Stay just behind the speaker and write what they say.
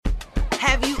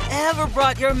Have you ever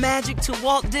brought your magic to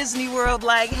Walt Disney World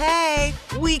like, hey,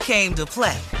 we came to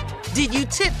play? Did you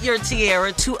tip your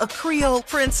tiara to a Creole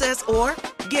princess or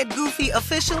get goofy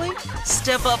officially?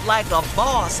 Step up like a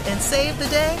boss and save the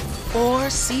day? Or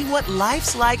see what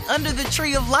life's like under the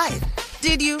tree of life?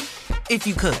 Did you? If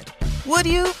you could. Would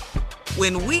you?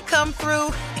 When we come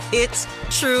through, it's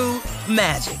true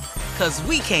magic. 'Cause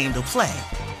we came to play.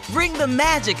 Bring the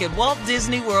magic at Walt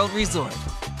Disney World Resort.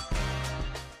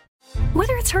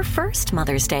 Whether it's her first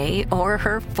Mother's Day or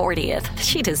her 40th,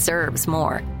 she deserves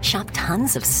more. Shop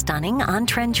tons of stunning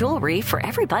on-trend jewelry for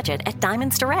every budget at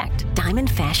Diamonds Direct.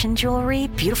 Diamond fashion jewelry,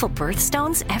 beautiful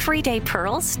birthstones, everyday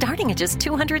pearls starting at just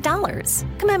 $200.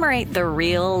 Commemorate the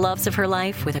real loves of her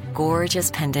life with a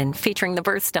gorgeous pendant featuring the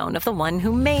birthstone of the one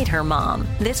who made her mom.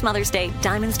 This Mother's Day,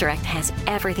 Diamonds Direct has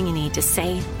everything you need to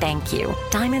say thank you.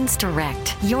 Diamonds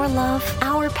Direct. Your love,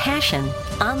 our passion.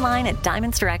 Online at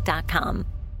diamondsdirect.com.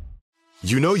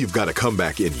 You know you've got a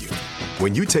comeback in you.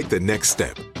 When you take the next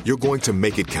step, you're going to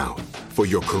make it count. For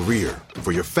your career,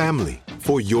 for your family,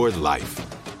 for your life.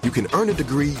 You can earn a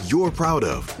degree you're proud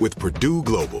of with Purdue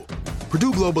Global.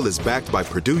 Purdue Global is backed by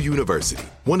Purdue University,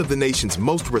 one of the nation's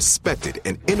most respected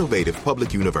and innovative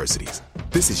public universities.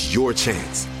 This is your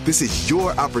chance. This is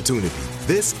your opportunity.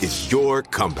 This is your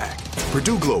comeback.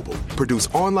 Purdue Global, Purdue's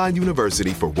online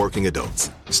university for working adults.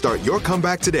 Start your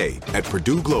comeback today at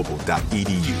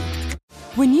purdueglobal.edu.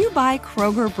 When you buy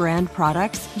Kroger brand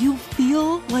products, you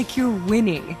feel like you're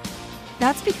winning.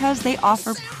 That's because they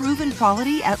offer proven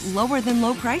quality at lower than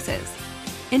low prices.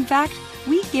 In fact,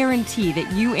 we guarantee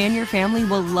that you and your family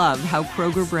will love how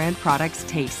Kroger brand products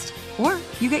taste, or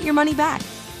you get your money back.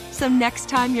 So next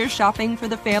time you're shopping for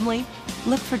the family,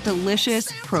 look for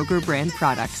delicious Kroger brand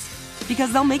products,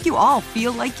 because they'll make you all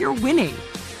feel like you're winning.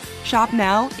 Shop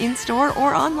now, in-store,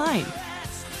 or online.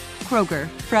 Kroger,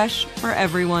 fresh for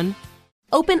everyone.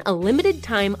 Open a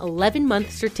limited-time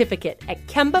 11-month certificate at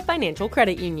Kemba Financial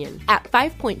Credit Union. At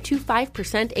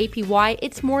 5.25% APY,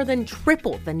 it's more than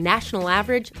triple the national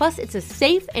average, plus it's a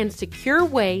safe and secure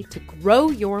way to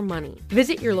grow your money.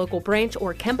 Visit your local branch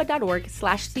or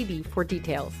kemba.org/cb for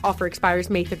details. Offer expires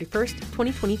May 31st,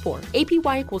 2024.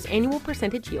 APY equals annual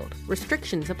percentage yield.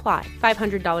 Restrictions apply.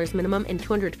 $500 minimum and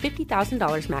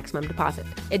 $250,000 maximum deposit.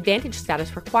 Advantage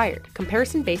status required.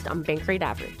 Comparison based on bank rate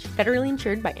average. Federally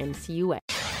insured by NCUA.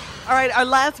 All right, our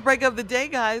last break of the day,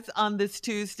 guys, on this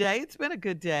Tuesday. It's been a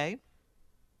good day.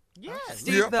 Yes.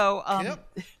 Steve, though,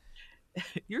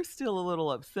 you're still a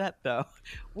little upset, though.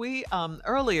 We,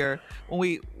 earlier, when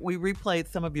we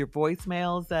replayed some of your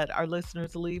voicemails that our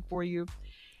listeners leave for you,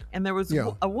 and there was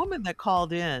a woman that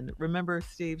called in. Remember,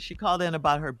 Steve? She called in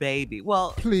about her baby.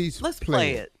 Well, let's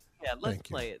play it. Yeah, let's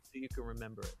play it so you can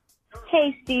remember it.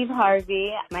 Hey, Steve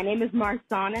Harvey. My name is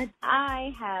Marsana.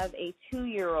 I have a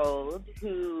 2-year-old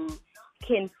who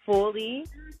can fully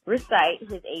recite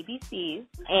his ABCs,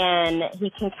 and he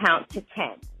can count to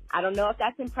 10. I don't know if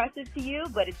that's impressive to you,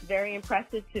 but it's very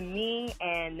impressive to me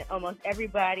and almost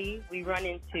everybody we run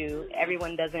into.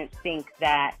 Everyone doesn't think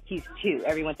that he's 2.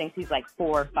 Everyone thinks he's like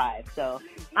 4 or 5. So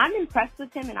I'm impressed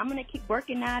with him, and I'm going to keep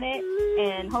working at it,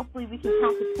 and hopefully we can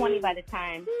count to 20 by the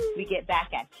time we get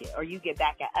back at you, or you get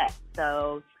back at us.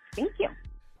 So thank you.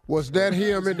 Was that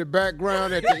him in the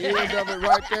background at the end of it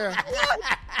right there?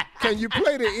 Can you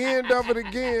play the end of it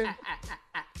again?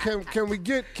 Can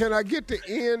I get the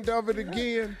end of it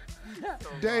again,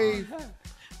 Dave?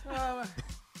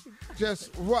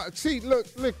 Just what? See, look.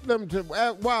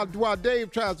 While Dave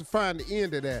tries to find the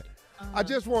end of that, I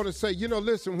just want to say,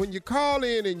 listen. When you call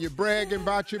in and you're bragging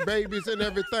about your babies and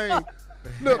everything,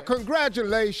 look,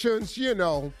 congratulations.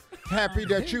 Happy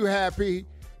that you happy.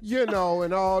 And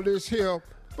all this here.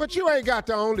 But you ain't got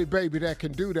the only baby that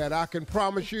can do that. I can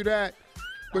promise you that.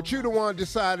 But you the one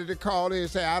decided to call in and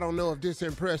say, I don't know if this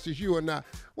impresses you or not.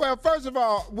 Well, first of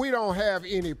all, we don't have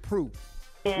any proof.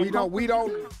 And we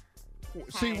don't.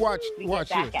 See, watch we get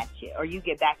back at you, or you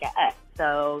get back at us.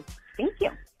 So, thank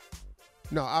you.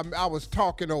 No, I was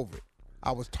talking over it.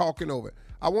 I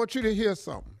want you to hear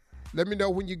something. Let me know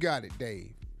when you got it,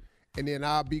 Dave. And then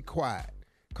I'll be quiet.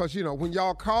 Because, when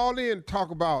y'all call in and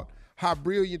talk about how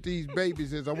brilliant these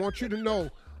babies is, I want you to know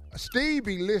Steve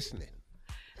be listening.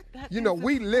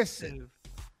 We listen.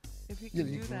 If you can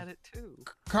do that at 2.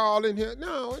 Call in here.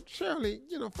 No, Shirley,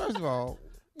 first of all,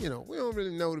 we don't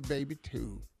really know the baby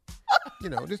 2.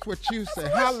 This is what you say.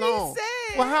 How long?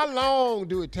 Well, how long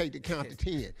do it take to count to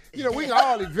 10? We can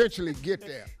all eventually get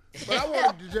there. But I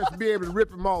wanted to just be able to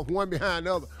rip them off one behind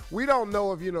the other. We don't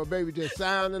know if, baby just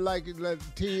sounded like it's like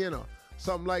 10 or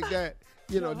something like that.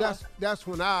 that's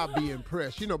when I'll be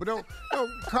impressed. But don't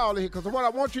call in here, because what I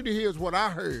want you to hear is what I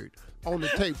heard on the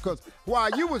tape. Because while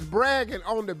you was bragging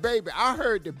on the baby, I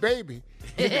heard the baby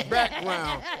in the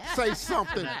background say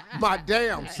something my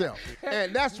damn self.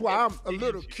 And that's why I'm a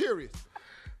little curious.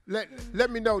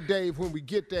 Let me know, Dave, when we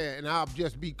get there, and I'll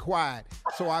just be quiet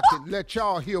so I can let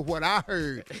y'all hear what I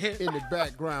heard in the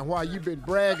background while you've been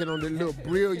bragging on the little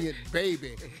brilliant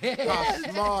baby. How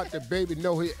smart the baby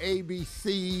know his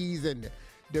ABCs and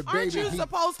the baby. Aren't you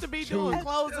supposed to be doing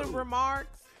closing remarks?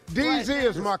 These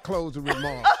is my closing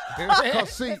remarks. Because,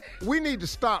 see, we need to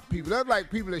stop people. That's like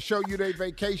people that show you their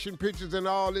vacation pictures and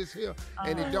all this here,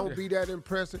 and it don't be that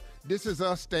impressive. This is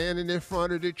us standing in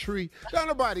front of the tree. Don't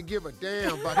nobody give a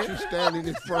damn about you standing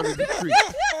in front of the tree.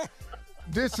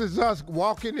 This is us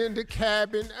walking in the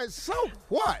cabin. And so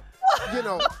what?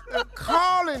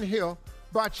 Calling here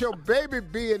about your baby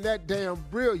being that damn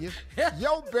brilliant.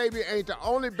 Your baby ain't the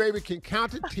only baby can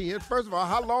count to 10. First of all,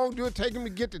 how long do it take him to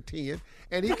get to 10?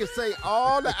 And he can say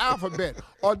all the alphabet.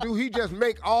 Or do he just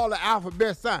make all the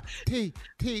alphabet signs? T,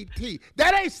 T, T.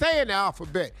 That ain't saying the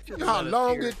alphabet. You know how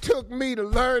long it took me to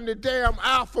learn the damn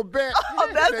alphabet?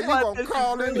 That's now, what you gonna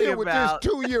call in here with this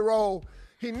 2-year-old.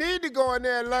 He need to go in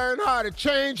there and learn how to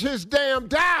change his damn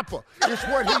diaper. It's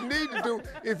what he need to do.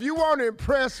 If you want to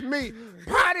impress me,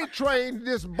 potty train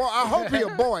this boy. I hope he a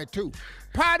boy, too.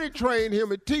 Potty train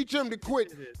him and teach him to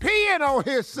quit peeing on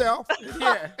himself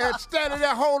instead of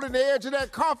that holding the edge of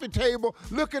that coffee table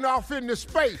looking off into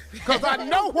space. Because I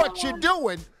know what you're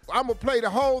doing. I'm going to play the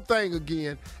whole thing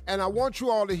again, and I want you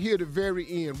all to hear the very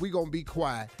end. We're going to be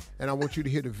quiet, and I want you to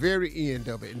hear the very end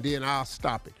of it, and then I'll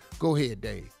stop it. Go ahead,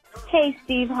 Dave. Hey,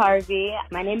 Steve Harvey.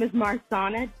 My name is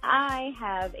Marsana. I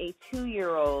have a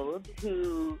 2-year-old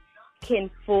who can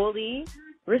fully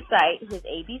recite his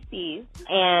ABCs,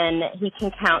 and he can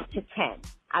count to 10.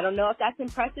 I don't know if that's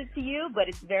impressive to you, but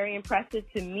it's very impressive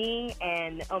to me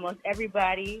and almost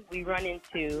everybody we run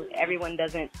into. Everyone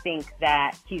doesn't think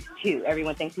that he's 2.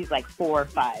 Everyone thinks he's like 4 or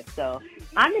 5. So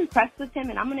I'm impressed with him,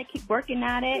 and I'm going to keep working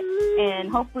at it, and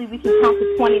hopefully we can count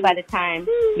to 20 by the time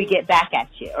we get back at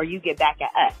you, or you get back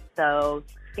at us. So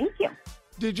thank you.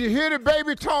 Did you hear the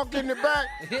baby talk in the back?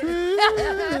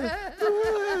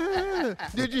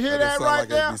 Did you hear that right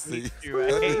there?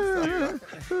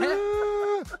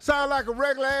 Sound like a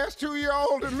regular ass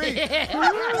 2-year-old to me.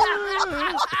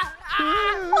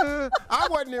 I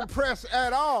wasn't impressed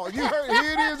at all. You heard?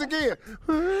 Here it is again.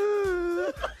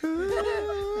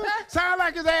 Sound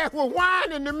like his ass was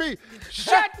whining to me.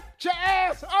 Shut your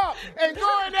ass up and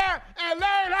go in there and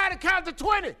learn how to count to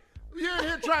 20. You're in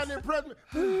here trying to impress me.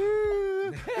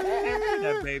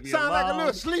 That baby Sound like a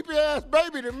little sleepy ass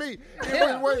baby to me.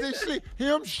 Was he sleep?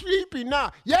 Him sleepy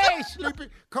now. Yeah, he's sleepy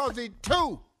because he's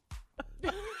 2.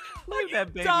 Leave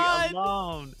that baby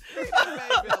alone. Leave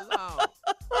that baby alone.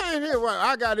 I ain't hear what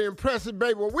I got to impress the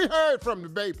baby. Well, we heard from the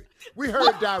baby. We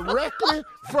heard directly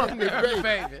from the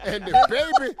baby. And the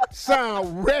baby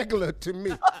sound regular to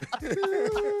me.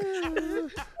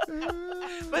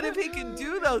 But if he can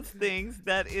do those things,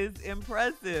 that is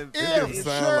impressive. It didn't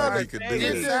sound like he could do it. It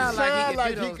didn't sound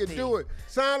like he could do it.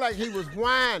 Sound like he was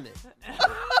whining.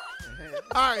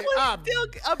 I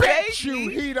bet you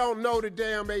he don't know the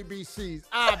damn ABCs.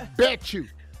 I bet you.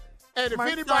 And if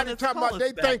anybody talking about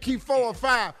they think he 4 or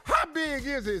 5, how big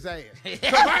is his ass?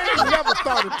 Because I ain't never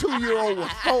thought a 2-year-old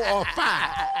was 4 or 5.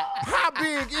 How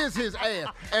big is his ass?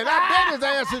 And I bet his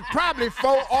ass is probably 4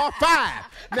 or 5.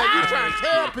 Now you trying to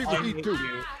tell people he 2.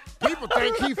 People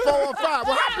think he 4 or 5.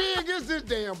 Well, how big is this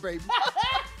damn baby?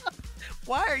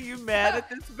 Why are you mad at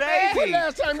this baby? When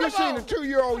last time you seen a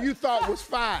 2-year-old you thought was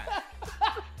 5?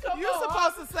 You're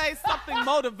supposed to say something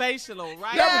motivational,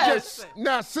 right? That was just,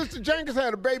 now, Sister Jenkins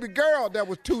had a baby girl that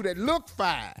was 2 that looked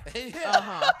 5.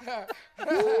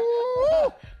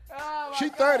 She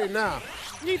 30 now.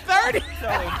 She 30? So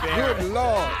embarrassed. Good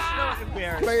Lord. So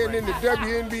embarrassed. Playing in the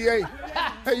WNBA.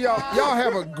 Hey, y'all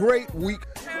have a great week.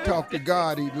 Talk to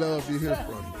God. He'd love to hear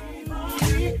from you.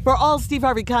 For all Steve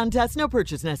Harvey contests, no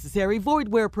purchase necessary, void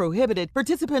where prohibited.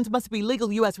 Participants must be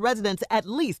legal U.S. residents at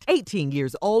least 18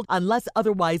 years old unless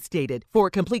otherwise stated. For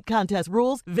complete contest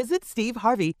rules, visit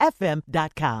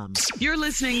SteveHarveyFM.com. You're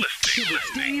listening to the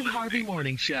Steve Harvey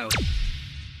Morning Show.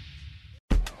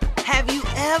 Have you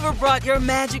ever brought your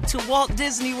magic to Walt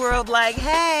Disney World like,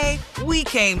 hey, we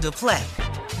came to play?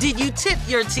 Did you tip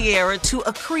your tiara to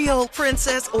a Creole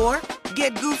princess or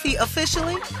get goofy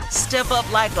officially? Step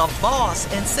up like a boss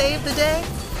and save the day?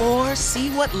 Or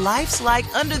see what life's like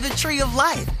under the tree of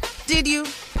life? Did you?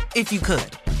 If you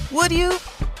could. Would you?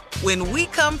 When we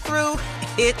come through,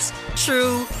 it's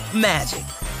true magic.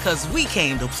 'Cause we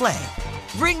came to play.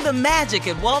 Bring the magic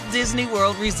at Walt Disney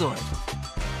World Resort.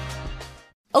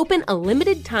 Open a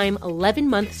limited-time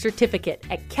 11-month certificate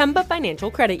at Kemba Financial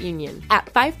Credit Union. At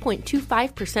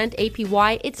 5.25%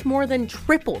 APY, it's more than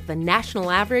triple the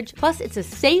national average, plus it's a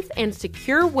safe and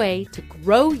secure way to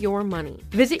grow your money.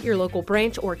 Visit your local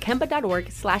branch or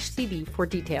kemba.org/CD for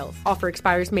details. Offer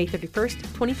expires May 31st,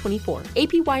 2024.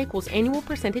 APY equals annual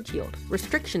percentage yield.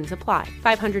 Restrictions apply.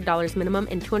 $500 minimum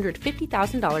and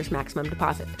 $250,000 maximum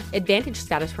deposit. Advantage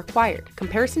status required.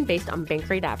 Comparison based on bank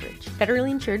rate average.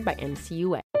 Federally insured by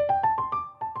NCUA.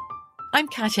 I'm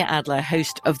Katya Adler,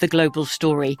 host of The Global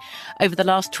Story. Over the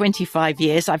last 25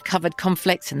 years, I've covered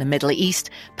conflicts in the Middle East,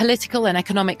 political and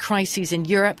economic crises in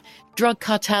Europe, drug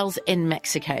cartels in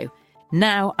Mexico.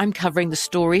 Now I'm covering the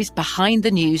stories behind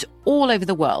the news all over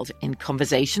the world in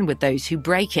conversation with those who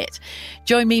break it.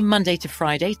 Join me Monday to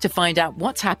Friday to find out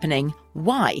what's happening,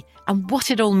 why, and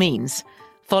what it all means.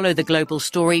 Follow The Global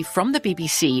Story from the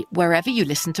BBC wherever you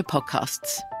listen to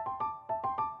podcasts.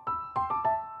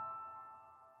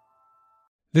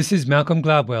 This is Malcolm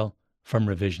Gladwell from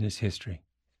Revisionist History.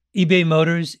 eBay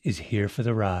Motors is here for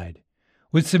the ride.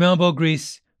 With some elbow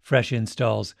grease, fresh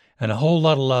installs, and a whole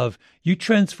lot of love, you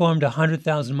transformed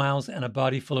 100,000 miles and a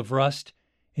body full of rust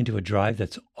into a drive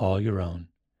that's all your own.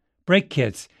 Brake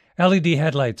kits, LED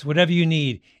headlights, whatever you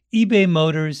need, eBay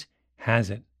Motors has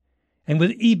it. And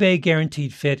with eBay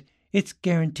Guaranteed Fit, it's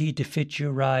guaranteed to fit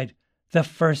your ride the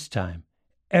first time,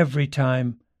 every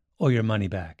time, or your money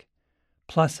back.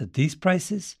 Plus, at these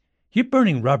prices, you're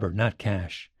burning rubber, not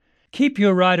cash. Keep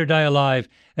your ride or die alive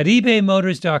at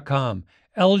ebaymotors.com.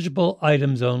 Eligible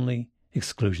items only.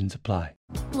 Exclusions apply.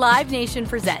 Live Nation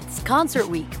presents Concert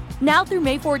Week. Now through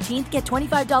May 14th, get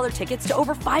 $25 tickets to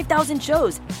over 5,000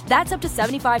 shows. That's up to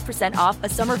 75% off a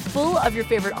summer full of your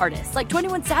favorite artists like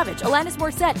 21 Savage, Alanis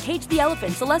Morissette, Cage the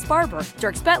Elephant, Celeste Barber,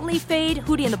 Dierks Bentley, Fade,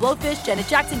 Hootie and the Blowfish, Janet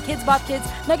Jackson, Kidz Bop Kids,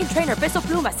 Meghan Trainor, Peso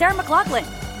Pluma, Sarah McLachlan.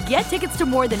 Get tickets to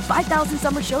more than 5,000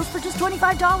 summer shows for just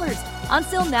 $25. On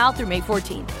sale now through May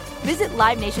 14th. Visit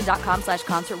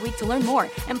LiveNation.com/Concert Week to learn more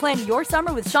and plan your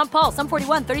summer with Sean Paul, Sum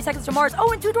 41, 30 Seconds to Mars,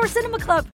 and Two Door Cinema Club.